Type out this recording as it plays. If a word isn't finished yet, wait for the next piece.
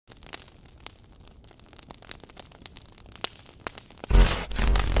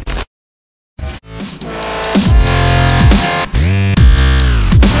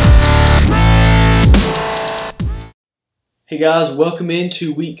Hey guys, welcome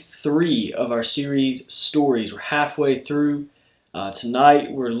into week 3 of our series Stories. We're halfway through.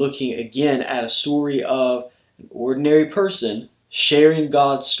 Tonight we're looking again at a story of an ordinary person sharing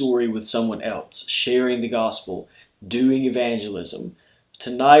God's story with someone else, sharing the gospel, doing evangelism.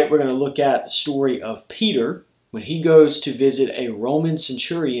 Tonight we're going to look at the story of Peter when he goes to visit a Roman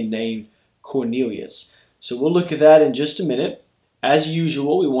centurion named Cornelius. So we'll look at that in just a minute. As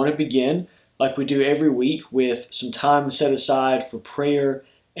usual, we want to begin like we do every week, with some time set aside for prayer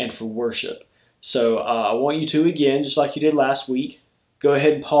and for worship. So I want you to, again, just like you did last week, go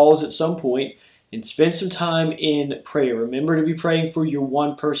ahead and pause at some point and spend some time in prayer. Remember to be praying for your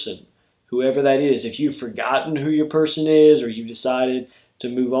one person, whoever that is. If you've forgotten who your person is or you've decided to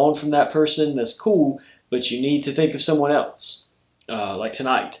move on from that person, that's cool, but you need to think of someone else, like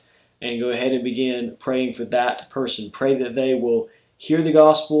tonight, and go ahead and begin praying for that person. Pray that they will hear the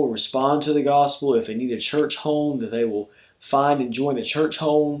gospel, respond to the gospel. If they need a church home, that they will find and join a church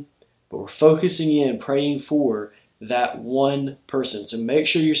home. But we're focusing in, praying for that one person. So make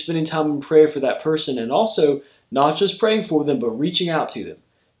sure you're spending time in prayer for that person, and also not just praying for them, but reaching out to them,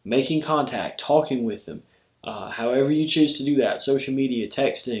 making contact, talking with them, however you choose to do that, social media,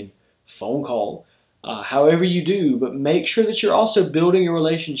 texting, phone call, however you do, but make sure that you're also building a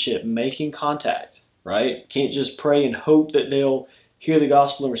relationship, making contact, right? Can't just pray and hope that they'll hear the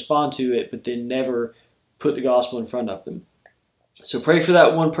gospel and respond to it, but then never put the gospel in front of them. So pray for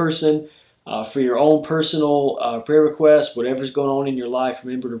that one person, for your own personal prayer requests, whatever's going on in your life.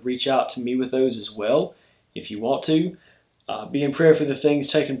 Remember to reach out to me with those as well, if you want to. Be in prayer for the things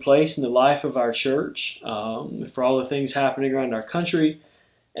taking place in the life of our church, for all the things happening around our country.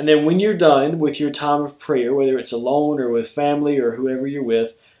 And then when you're done with your time of prayer, whether it's alone or with family or whoever you're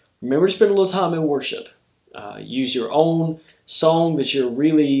with, remember to spend a little time in worship. Use your own song that you're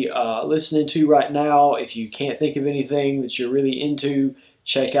really listening to right now. If you can't think of anything that you're really into,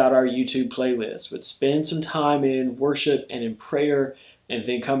 check out our YouTube playlist. But spend some time in worship and in prayer, and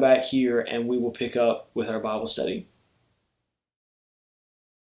then come back here and we will pick up with our Bible study.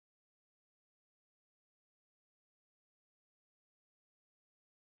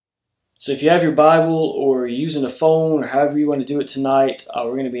 So if you have your Bible or you're using a phone or however you want to do it tonight,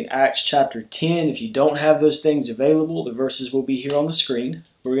 we're going to be in Acts chapter 10. If you don't have those things available, the verses will be here on the screen.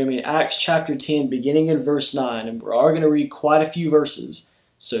 We're going to be in Acts chapter 10, beginning in verse 9, and we're going to read quite a few verses.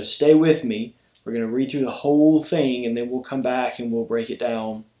 So stay with me. We're going to read through the whole thing, and then we'll come back and we'll break it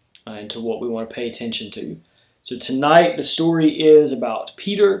down into what we want to pay attention to. So tonight the story is about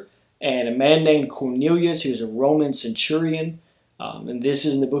Peter and a man named Cornelius, who is a Roman centurion. And this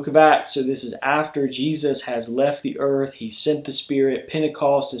is in the book of Acts, so this is after Jesus has left the earth. He sent the Spirit.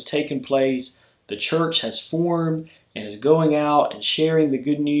 Pentecost has taken place. The church has formed and is going out and sharing the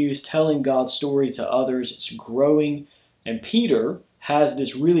good news, telling God's story to others. It's growing. And Peter has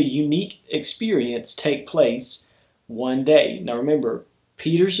this really unique experience take place one day. Now remember,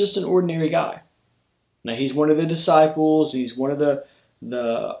 Peter's just an ordinary guy. Now he's one of the disciples. He's one of the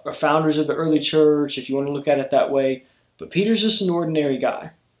founders of the early church, if you want to look at it that way. But Peter's just an ordinary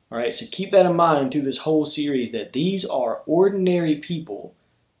guy, all right? So keep that in mind through this whole series, that these are ordinary people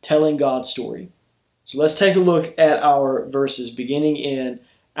telling God's story. So let's take a look at our verses beginning in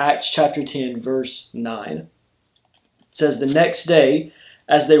Acts chapter 10, verse 9. It says, "The next day,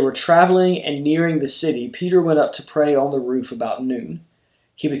 as they were traveling and nearing the city, Peter went up to pray on the roof about noon.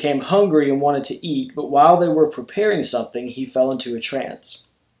 He became hungry and wanted to eat, but while they were preparing something, he fell into a trance.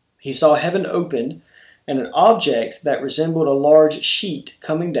 He saw heaven opened, and an object that resembled a large sheet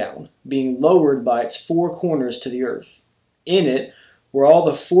coming down, being lowered by its 4 corners to the earth. In it were all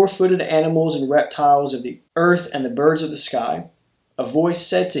the 4-footed animals and reptiles of the earth and the birds of the sky. A voice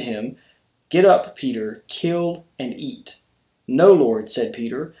said to him, 'Get up, Peter, kill and eat.' 'No, Lord,' said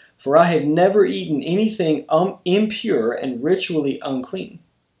Peter, 'for I have never eaten anything impure and ritually unclean.'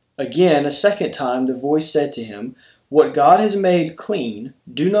 Again, a second time, the voice said to him, 'What God has made clean,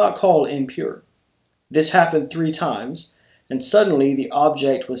 do not call impure.' This happened 3 times, and suddenly the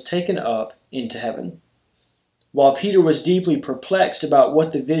object was taken up into heaven. While Peter was deeply perplexed about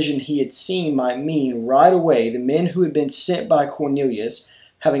what the vision he had seen might mean, right away the men who had been sent by Cornelius,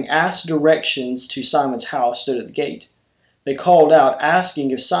 having asked directions to Simon's house, stood at the gate. They called out,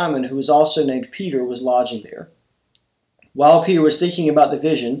 asking if Simon, who was also named Peter, was lodging there. While Peter was thinking about the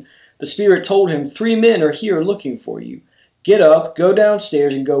vision, the Spirit told him, 3 men are here looking for you. Get up, go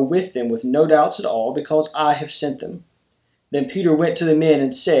downstairs, and go with them with no doubts at all, because I have sent them.' Then Peter went to the men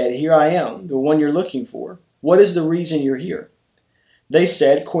and said, 'Here I am, the one you're looking for. What is the reason you're here?' They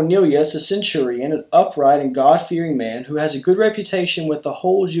said, 'Cornelius, a centurion, an upright and God-fearing man, who has a good reputation with the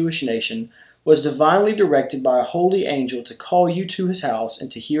whole Jewish nation, was divinely directed by a holy angel to call you to his house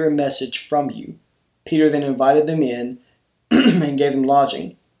and to hear a message from you. Peter then invited them in and gave them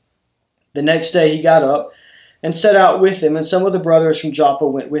lodging. The next day he got up and set out with them, and some of the brothers from Joppa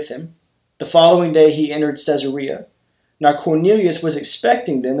went with him. The following day he entered Caesarea. Now Cornelius was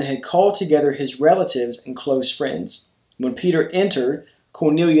expecting them and had called together his relatives and close friends. When Peter entered,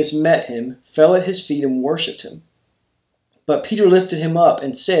 Cornelius met him, fell at his feet, and worshipped him. But Peter lifted him up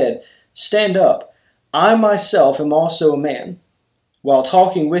and said, "Stand up. I myself am also a man." While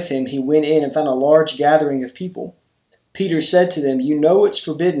talking with him, he went in and found a large gathering of people. Peter said to them, "You know it's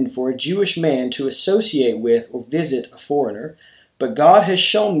forbidden for a Jewish man to associate with or visit a foreigner, but God has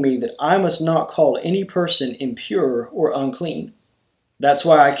shown me that I must not call any person impure or unclean. That's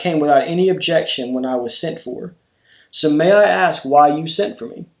why I came without any objection when I was sent for. So may I ask why you sent for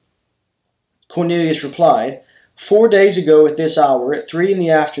me?" Cornelius replied, 4 days ago at this hour, at 3 in the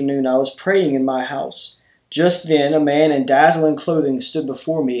afternoon, I was praying in my house. Just then a man in dazzling clothing stood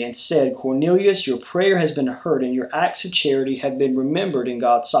before me and said, "Cornelius, your prayer has been heard, and your acts of charity have been remembered in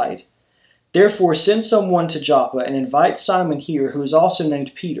God's sight. Therefore send someone to Joppa and invite Simon here, who is also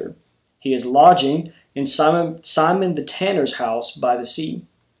named Peter. He is lodging in Simon the tanner's house by the sea.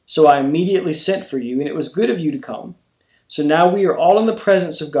 So I immediately sent for you, and it was good of you to come. So now we are all in the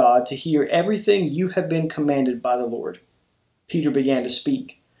presence of God to hear everything you have been commanded by the Lord." Peter began to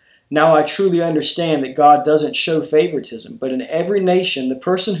speak. "Now I truly understand that God doesn't show favoritism, but in every nation the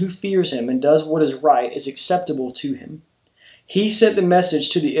person who fears him and does what is right is acceptable to him. He sent the message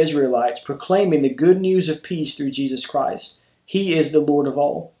to the Israelites, proclaiming the good news of peace through Jesus Christ. He is the Lord of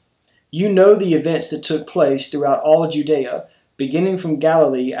all. You know the events that took place throughout all of Judea, beginning from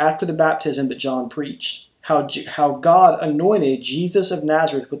Galilee after the baptism that John preached, how God anointed Jesus of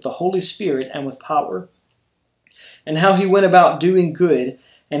Nazareth with the Holy Spirit and with power, and how he went about doing good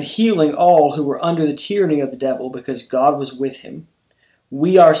and healing all who were under the tyranny of the devil, because God was with him.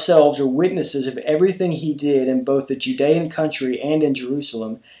 We ourselves are witnesses of everything he did in both the Judean country and in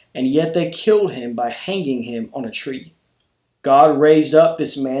Jerusalem, and yet they killed him by hanging him on a tree. God raised up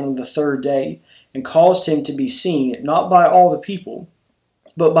this man on the 3rd day and caused him to be seen, not by all the people,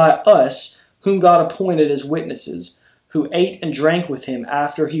 but by us, whom God appointed as witnesses, who ate and drank with him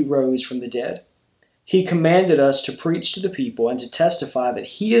after he rose from the dead. He commanded us to preach to the people and to testify that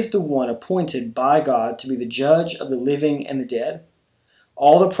he is the one appointed by God to be the judge of the living and the dead.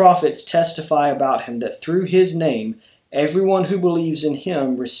 All the prophets testify about him that through his name everyone who believes in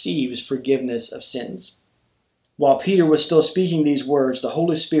him receives forgiveness of sins." While Peter was still speaking these words, the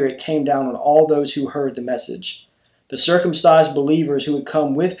Holy Spirit came down on all those who heard the message. The circumcised believers who had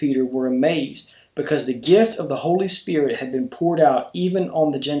come with Peter were amazed, because the gift of the Holy Spirit had been poured out even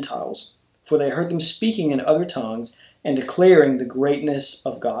on the Gentiles, for they heard them speaking in other tongues and declaring the greatness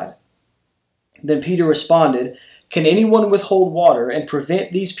of God. Then Peter responded, "Can anyone withhold water and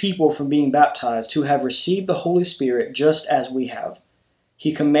prevent these people from being baptized who have received the Holy Spirit just as we have?"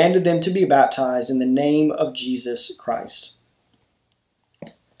 He commanded them to be baptized in the name of Jesus Christ.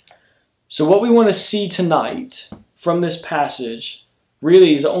 So what we want to see tonight from this passage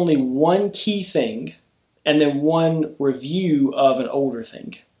really is only one key thing and then one review of an older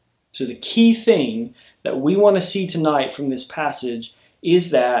thing. So the key thing that we want to see tonight from this passage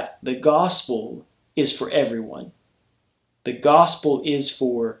is that the gospel is for everyone. The gospel is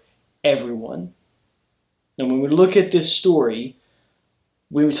for everyone. And when we look at this story,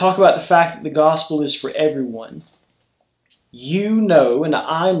 when we talk about the fact that the gospel is for everyone, you know and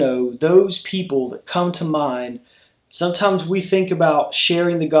I know those people that come to mind. Sometimes we think about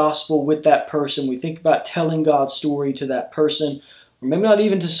sharing the gospel with that person. We think about telling God's story to that person, or maybe not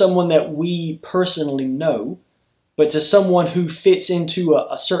even to someone that we personally know, but to someone who fits into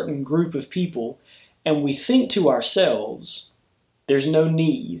a certain group of people. And we think to ourselves, there's no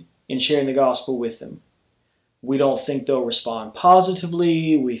need in sharing the gospel with them. We don't think they'll respond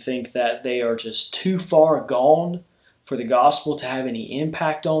positively. We think that they are just too far gone for the gospel to have any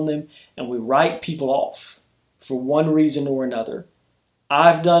impact on them. And we write people off for one reason or another.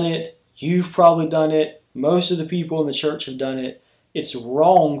 I've done it. You've probably done it. Most of the people in the church have done it. It's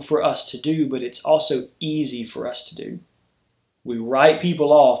wrong for us to do, but it's also easy for us to do. We write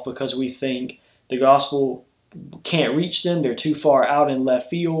people off because we think the gospel can't reach them. They're too far out in left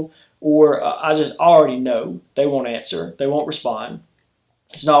field. Or I just already know they won't answer. They won't respond.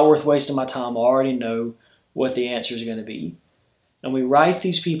 It's not worth wasting my time. I already know what the answer is going to be. And we write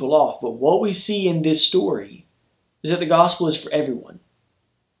these people off. But what we see in this story is that the gospel is for everyone.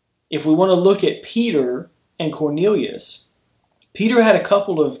 If we want to look at Peter and Cornelius, Peter had a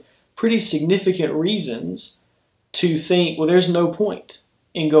couple of pretty significant reasons to think, well, there's no point.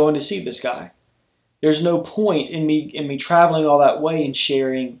 in going to see this guy. There's no point in me traveling all that way and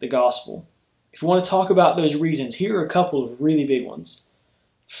sharing the gospel. If you want to talk about those reasons, here are a couple of really big ones.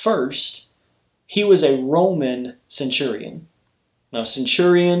 First, he was a Roman centurion. Now,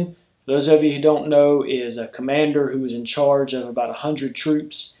 centurion, for those of you who don't know, is a commander who was in charge of about 100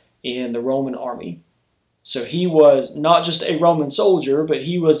 troops in the Roman army. So he was not just a Roman soldier, but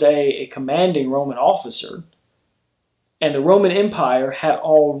he was a commanding Roman officer. And the Roman Empire had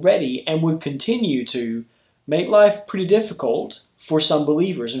already and would continue to make life pretty difficult for some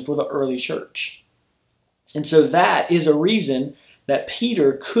believers and for the early church. And so that is a reason that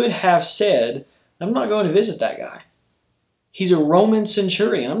Peter could have said, I'm not going to visit that guy. He's a Roman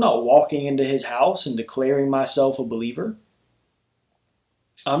centurion. I'm not walking into his house and declaring myself a believer.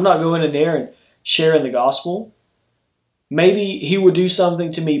 I'm not going in there and sharing the gospel. Maybe he would do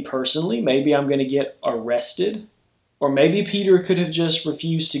something to me personally. Maybe I'm going to get arrested. Or maybe Peter could have just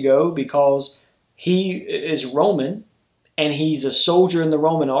refused to go because he is Roman and he's a soldier in the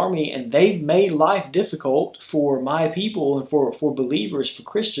Roman army and they've made life difficult for my people and for believers, for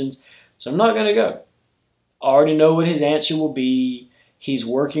Christians. So I'm not going to go. I already know what his answer will be. He's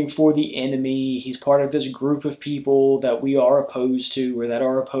working for the enemy. He's part of this group of people that we are opposed to or that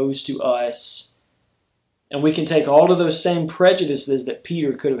are opposed to us. And we can take all of those same prejudices that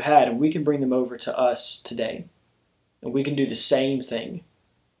Peter could have had and we can bring them over to us today. And we can do the same thing.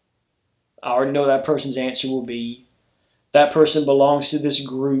 I already know that person's answer will be, that person belongs to this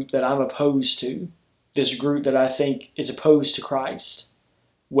group that I'm opposed to, this group that I think is opposed to Christ,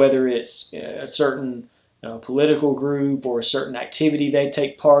 whether it's a certain political group or a certain activity they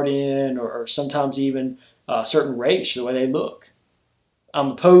take part in, or sometimes even a certain race, the way they look.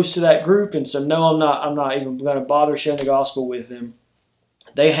 I'm opposed to that group, and so no, I'm not even going to bother sharing the gospel with them.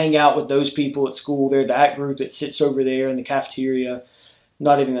 They hang out with those people at school. They're that group that sits over there in the cafeteria.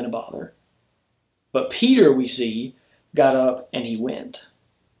 Not even going to bother. But Peter, we see, got up and he went.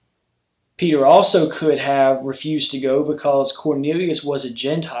 Peter also could have refused to go because Cornelius was a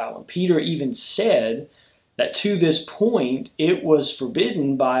Gentile. And Peter even said that to this point it was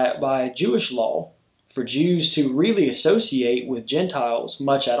forbidden by Jewish law for Jews to really associate with Gentiles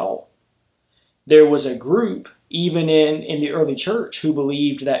much at all. There was a group even in the early church who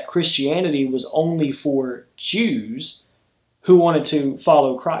believed that Christianity was only for Jews who wanted to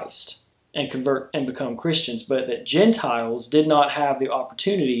follow Christ and convert and become Christians, but that Gentiles did not have the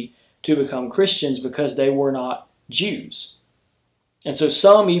opportunity to become Christians because they were not Jews. And so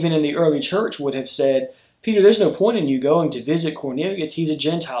some, even in the early church, would have said, Peter, there's no point in you going to visit Cornelius. He's a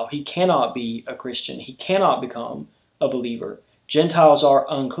Gentile. He cannot be a Christian. He cannot become a believer. Gentiles are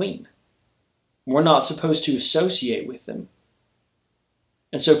unclean. We're not supposed to associate with them.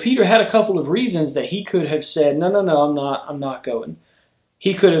 And so Peter had a couple of reasons that he could have said, no, I'm not going.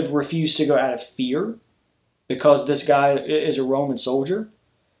 He could have refused to go out of fear because this guy is a Roman soldier.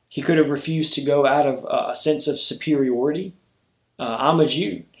 He could have refused to go out of a sense of superiority. I'm a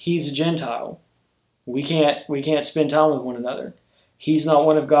Jew. He's a Gentile. We can't spend time with one another. He's not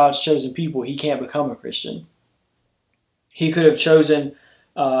one of God's chosen people. He can't become a Christian. He could have chosen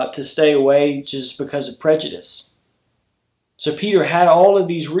to stay away just because of prejudice. So Peter had all of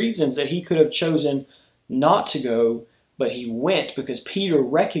these reasons that he could have chosen not to go, but he went because Peter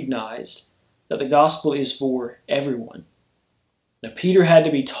recognized that the gospel is for everyone. Now Peter had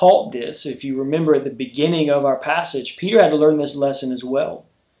to be taught this. If you remember at the beginning of our passage, Peter had to learn this lesson as well.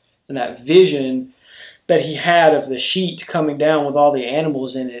 And that vision that he had of the sheet coming down with all the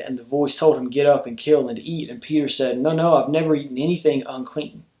animals in it, and the voice told him, get up and kill and eat. And Peter said, no, I've never eaten anything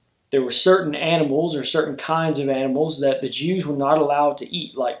unclean. There were certain animals or certain kinds of animals that the Jews were not allowed to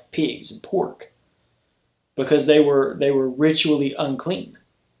eat, like pigs and pork, because they were ritually unclean.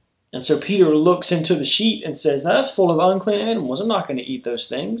 And so Peter looks into the sheet and says, that's full of unclean animals. I'm not going to eat those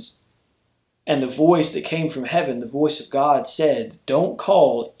things. And the voice that came from heaven, the voice of God, said, don't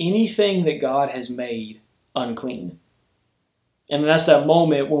call anything that God has made unclean. And that's that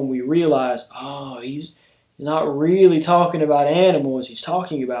moment when we realize, oh, he's not really talking about animals. He's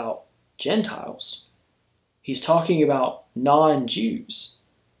talking about Gentiles. He's talking about non-Jews.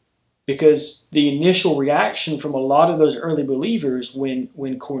 Because the initial reaction from a lot of those early believers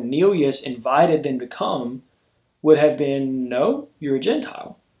when Cornelius invited them to come would have been, no, you're a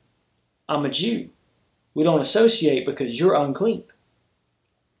Gentile. I'm a Jew. We don't associate because you're unclean.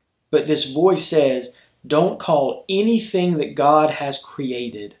 But this voice says, don't call anything that God has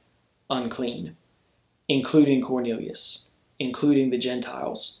created unclean, including Cornelius, including the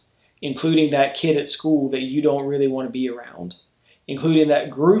Gentiles, including that kid at school that you don't really want to be around, including that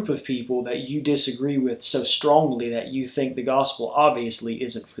group of people that you disagree with so strongly that you think the gospel obviously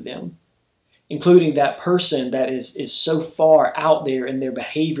isn't for them, including that person that is so far out there in their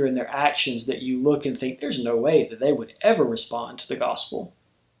behavior and their actions that you look and think there's no way that they would ever respond to the gospel.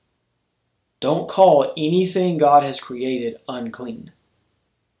 Don't call anything God has created unclean.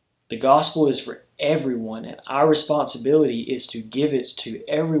 The gospel is for everyone, and our responsibility is to give it to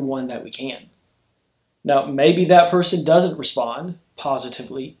everyone that we can. Now, maybe that person doesn't respond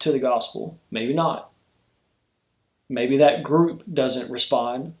positively to the gospel. Maybe not. Maybe that group doesn't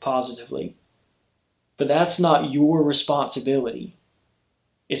respond positively. But that's not your responsibility.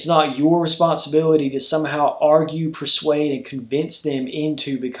 It's not your responsibility to somehow argue, persuade, and convince them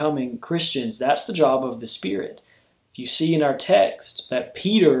into becoming Christians. That's the job of the Spirit. You see in our text that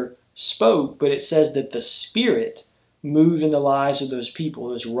Peter spoke, but it says that the Spirit moved in the lives of those people,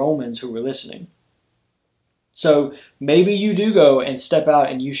 those Romans who were listening. So maybe you do go and step out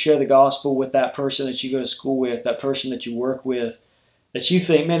and you share the gospel with that person that you go to school with, that person that you work with, that you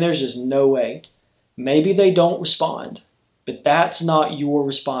think, man, there's just no way. Maybe they don't respond, but that's not your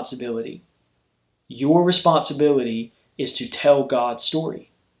responsibility. Your responsibility is to tell God's story.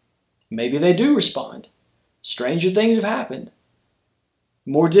 Maybe they do respond. Stranger things have happened.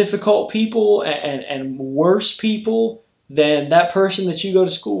 More difficult people and worse people than that person that you go to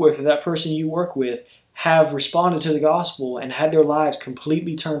school with or that person you work with have responded to the gospel and had their lives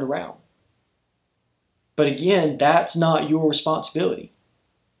completely turned around. But again, that's not your responsibility.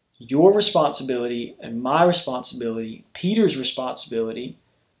 Your responsibility and my responsibility, Peter's responsibility,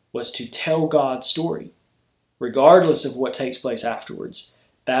 was to tell God's story, regardless of what takes place afterwards.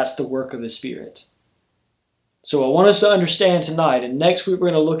 That's the work of the Spirit. So I want us to understand tonight, and next week we're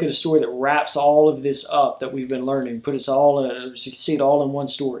going to look at a story that wraps all of this up that we've been learning, put us all in, see it all in one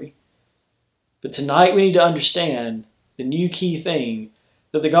story. But tonight we need to understand the new key thing,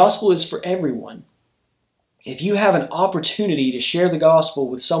 that the gospel is for everyone. If you have an opportunity to share the gospel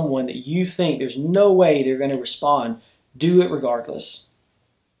with someone that you think there's no way they're going to respond, do it regardless.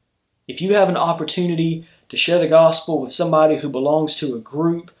 If you have an opportunity to share the gospel with somebody who belongs to a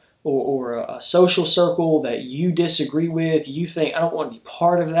group or a social circle that you disagree with, you think, I don't want to be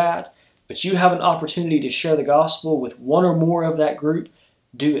part of that, but you have an opportunity to share the gospel with one or more of that group,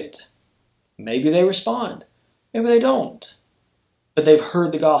 do it. Maybe they respond. Maybe they don't. But they've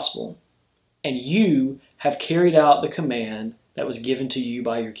heard the gospel. And you have carried out the command that was given to you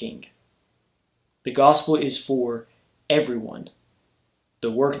by your King. The gospel is for everyone. The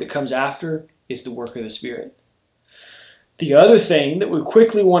work that comes after is the work of the Spirit. The other thing that we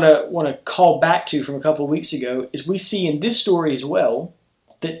quickly want to call back to from a couple of weeks ago is we see in this story as well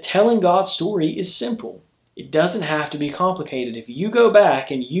that telling God's story is simple. It doesn't have to be complicated. If you go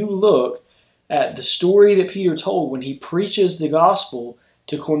back and you look at the story that Peter told when he preaches the gospel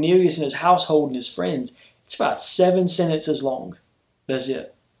to Cornelius and his household and his friends, it's about 7 sentences long. That's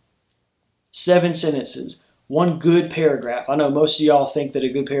it. 7 sentences. One good paragraph. I know most of y'all think that a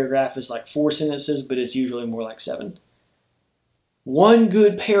good paragraph is like 4 sentences, but it's usually more like 7. One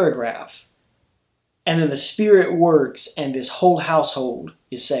good paragraph. And then the Spirit works and this whole household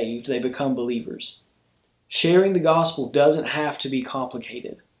is saved. They become believers. Sharing the gospel doesn't have to be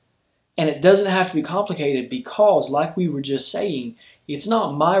complicated. And it doesn't have to be complicated because, like we were just saying, it's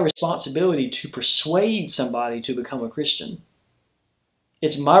not my responsibility to persuade somebody to become a Christian.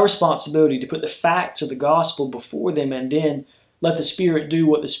 It's my responsibility to put the facts of the gospel before them and then let the Spirit do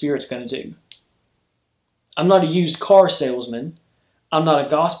what the Spirit's going to do. I'm not a used car salesman. I'm not a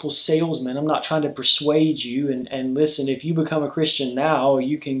gospel salesman. I'm not trying to persuade you and listen, if you become a Christian now,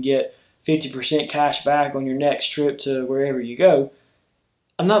 you can get 50% cash back on your next trip to wherever you go.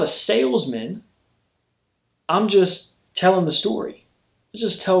 I'm not a salesman. I'm just telling the story. Let's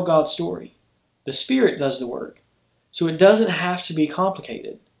just tell God's story. The Spirit does the work. So it doesn't have to be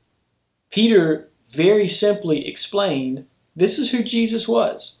complicated. Peter very simply explained, this is who Jesus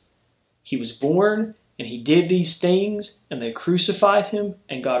was. He was born and he did these things and they crucified him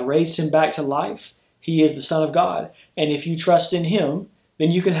and God raised him back to life. He is the Son of God. And if you trust in him, then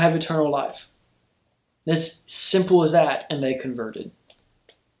you can have eternal life. It's simple as that, and they converted.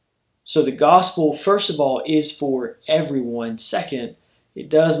 So the gospel, first of all, is for everyone. Second, it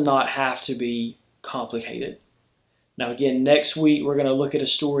does not have to be complicated. Now again, next week we're going to look at a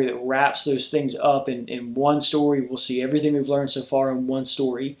story that wraps those things up in one story. We'll see everything we've learned so far in one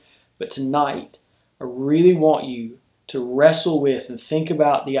story. But tonight, I really want you to wrestle with and think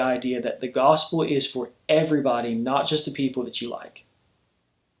about the idea that the gospel is for everybody, not just the people that you like.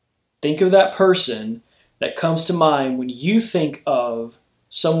 Think of that person that comes to mind when you think of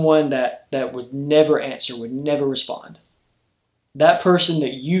someone that would never answer, would never respond. That person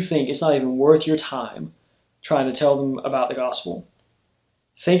that you think it's not even worth your time trying to tell them about the gospel.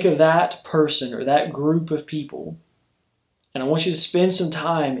 Think of that person or that group of people, and I want you to spend some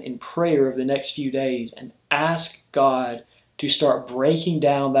time in prayer over the next few days and ask God to start breaking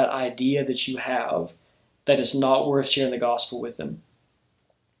down that idea that you have that it's not worth sharing the gospel with them.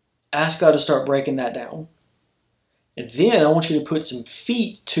 Ask God to start breaking that down. And then I want you to put some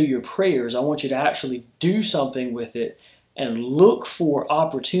feet to your prayers. I want you to actually do something with it and look for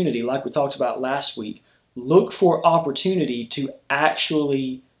opportunity, like we talked about last week. Look for opportunity to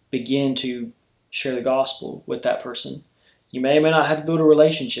actually begin to share the gospel with that person. You may or may not have to build a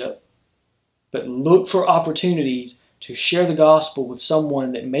relationship, but look for opportunities to share the gospel with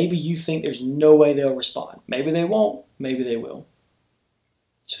someone that maybe you think there's no way they'll respond. Maybe they won't, maybe they will.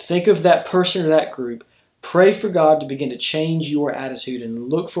 So think of that person or that group. Pray for God to begin to change your attitude and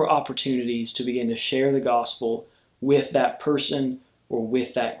look for opportunities to begin to share the gospel with that person or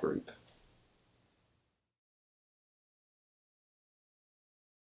with that group.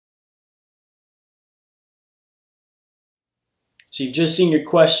 So you've just seen your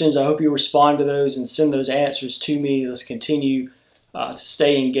questions. I hope you respond to those and send those answers to me. Let's continue to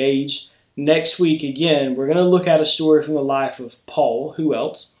stay engaged. Next week, again, we're going to look at a story from the life of Paul. Who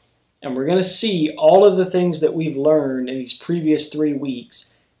else? And we're going to see all of the things that we've learned in these previous 3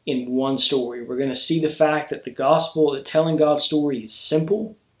 weeks in one story. We're going to see the fact that the gospel, that telling God's story is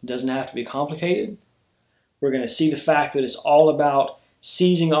simple. It doesn't have to be complicated. We're going to see the fact that it's all about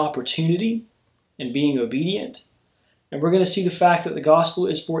seizing opportunity and being obedient. And we're going to see the fact that the gospel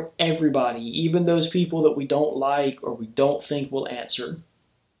is for everybody, even those people that we don't like or we don't think will answer.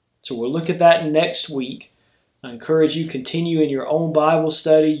 So we'll look at that next week. I encourage you to continue in your own Bible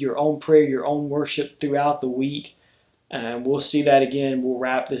study, your own prayer, your own worship throughout the week. And we'll see that again. We'll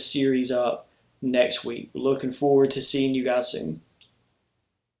wrap this series up next week. We're looking forward to seeing you guys soon.